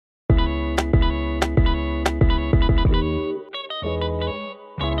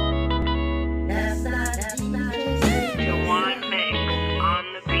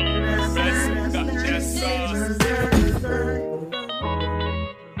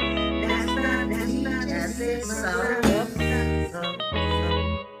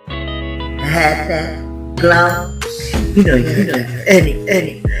had that glow. You know,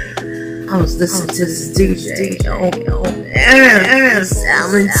 any. I was listening to this DJ.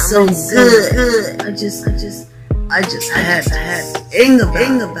 Sounding so good. I just had to sing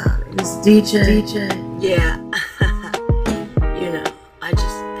about it. This DJ. Yeah. You know, I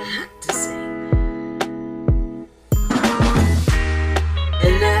just had to sing.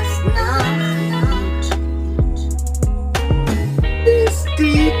 And last night, this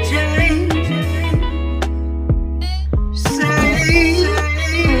DJ sang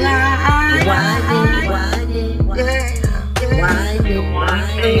like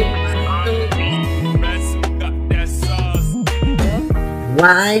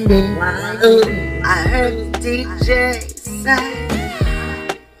whining. I heard the DJ say,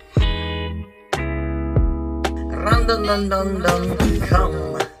 run dun dun dun dun,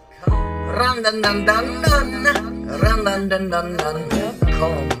 come, run dun dun dun dun, run dun dun dun dun,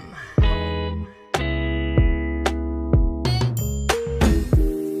 come.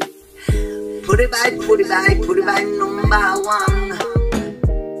 Put it by number one.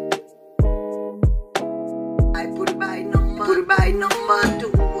 Put it by number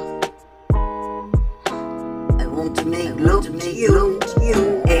two. I want to make love to you.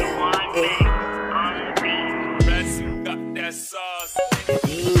 Ransom got that sauce.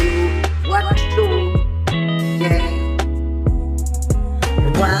 What to do? Yeah.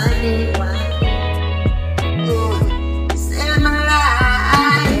 Why? Save my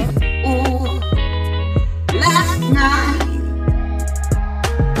life. Ooh, last night.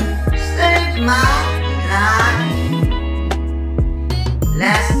 Save my life.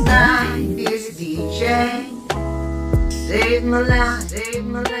 Last night, this DJ saved my life.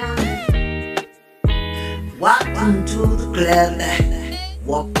 Walked into the club,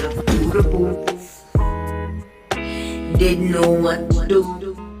 walked up to the booth, didn't know what to do.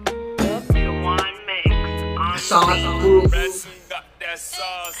 I saw the proof.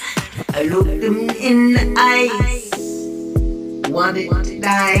 I looked him in the eyes, wanted to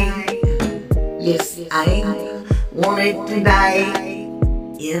die. Yes, I wanted to die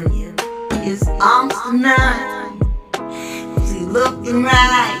in his arms tonight. Was he looking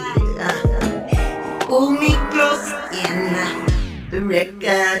right? Pulled me close in the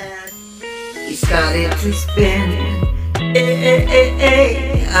record. He started to spin.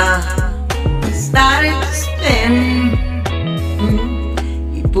 Started to spin.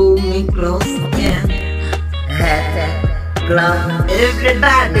 He pulled me close again. Had that glow.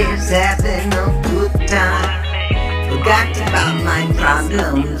 Everybody's having a good time. Forgot about my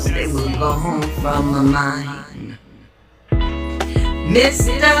problems, they were gone from my mind.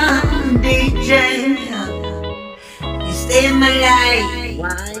 Mr. DJ, you saved my life.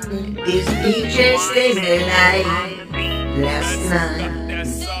 This DJ saved my life. Last night,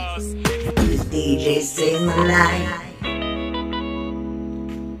 this DJ saved my life.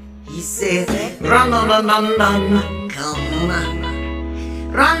 He said, run, run, run, run, run, come on.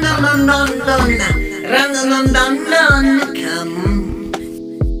 Run, run, run, run, run. Run, run, run, run, run, come.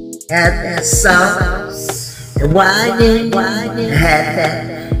 Had that sauce, the whining, had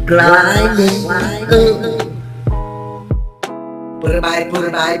that gliding. Put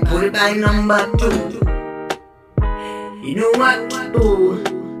it by number two. You know what to do.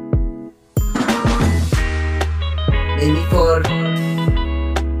 Maybe for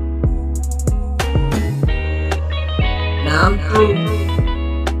now I'm through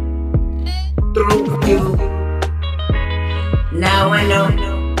you. Now I know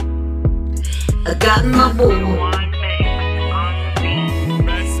I got my boo.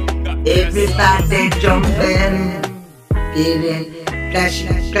 Everybody jumping, feeling flashy,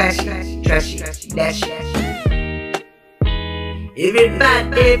 dashy.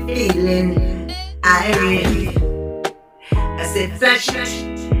 Everybody feeling irate. I said flashy,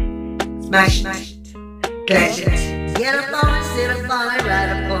 smash, clash it. Get up on it, sit up on it, ride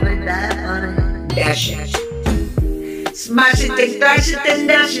up on it, die on it. Dash it, smash it, and dash it, and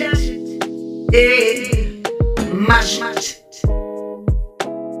dash it, yeah, mash it.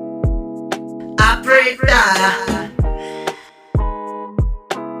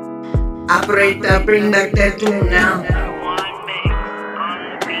 Operator, bring back that tune now.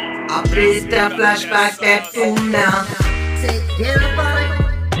 Operator, flashback that tune now. Say, get up on it,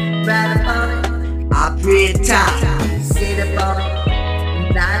 ride up on it. Operator, sit up on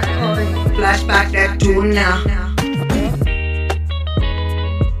it, die on it. Flashback that tune now.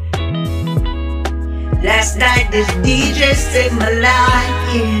 Last night this DJ saved my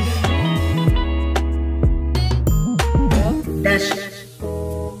life. That's it.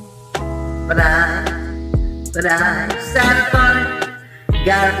 But I sat up on it,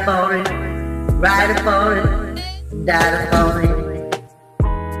 got up on it, ride upon it, die upon it.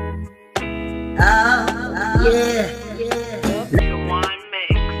 Oh, yeah.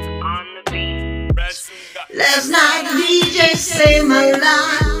 Juwonmix on the beat. Ransom got Last night the DJ saved my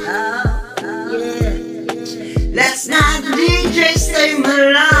life. Oh, yeah. Last night the DJ saved my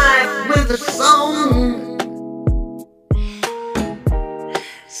life with a song.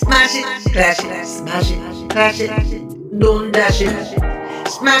 Smash it, clash it, smash it, clash it, don't dash it.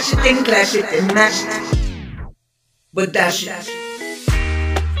 Smash it and clash it and mash it, but dash it.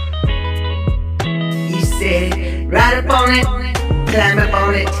 He said, ride upon it, climb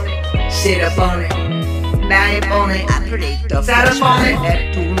upon it, sit upon it, lie upon it, sat upon it,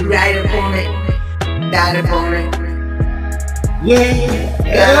 ride upon it, die upon it. Yeah,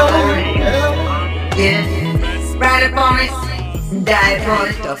 ride upon it, yeah, ride upon it, die upon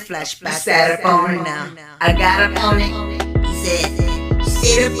it, the flashback, sat upon it now. I got upon it, he said,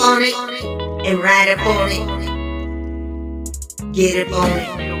 sit upon it, and ride upon it, get upon it,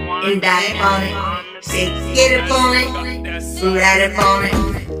 and die upon it. Say, get upon it, ride upon it,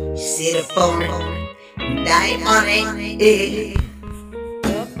 sit upon it, and die upon it. Yeah.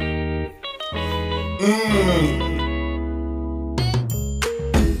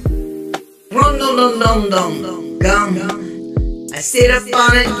 Gum. I sit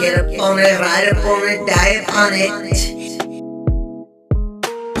upon it, get upon it, ride upon it, die upon it.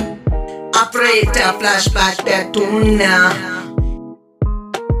 Operator flashback that tune now.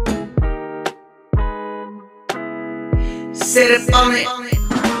 Sit upon it,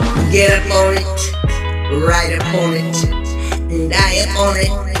 get upon it, ride upon it, and die upon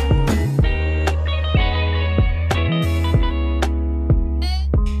it.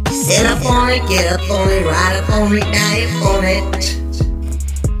 Sit upon it, get upon it, ride upon it, die upon it.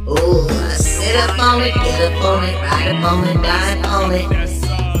 Oh, I sit upon it, get upon it, ride upon it, die upon it.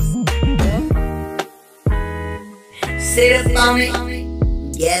 Sit upon it,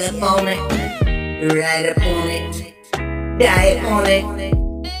 get upon it, ride upon it, die upon it.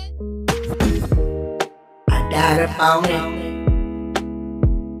 I died upon it.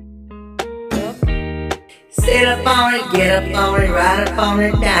 Sit upon it, get upon it, ride upon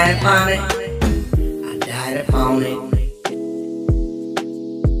it, die upon it. I died upon it.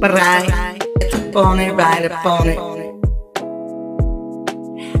 But I upon it, ride upon it.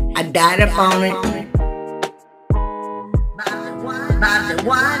 I died upon it.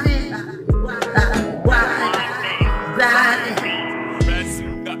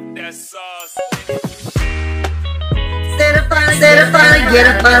 Ransom got that sauce. Sit upon it, get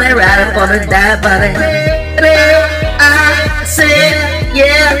upon it, ride upon it, die upon it. I said,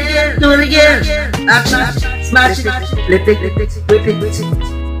 yeah, do it again. Smash it, flip it, whip it.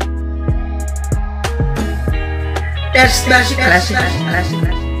 That's smash it, clash it,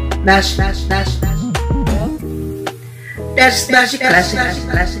 mash. That's smash it, clash it,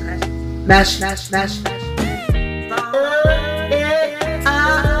 mash.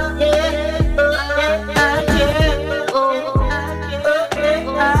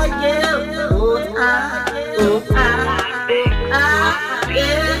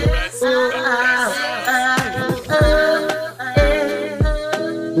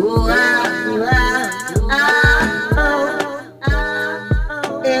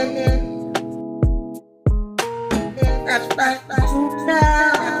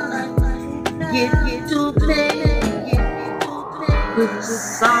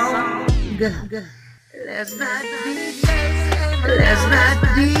 Let's not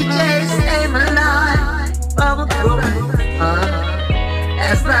DJ stay my life.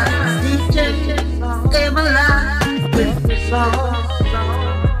 Let's not DJ stay my life with the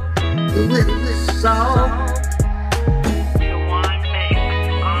song.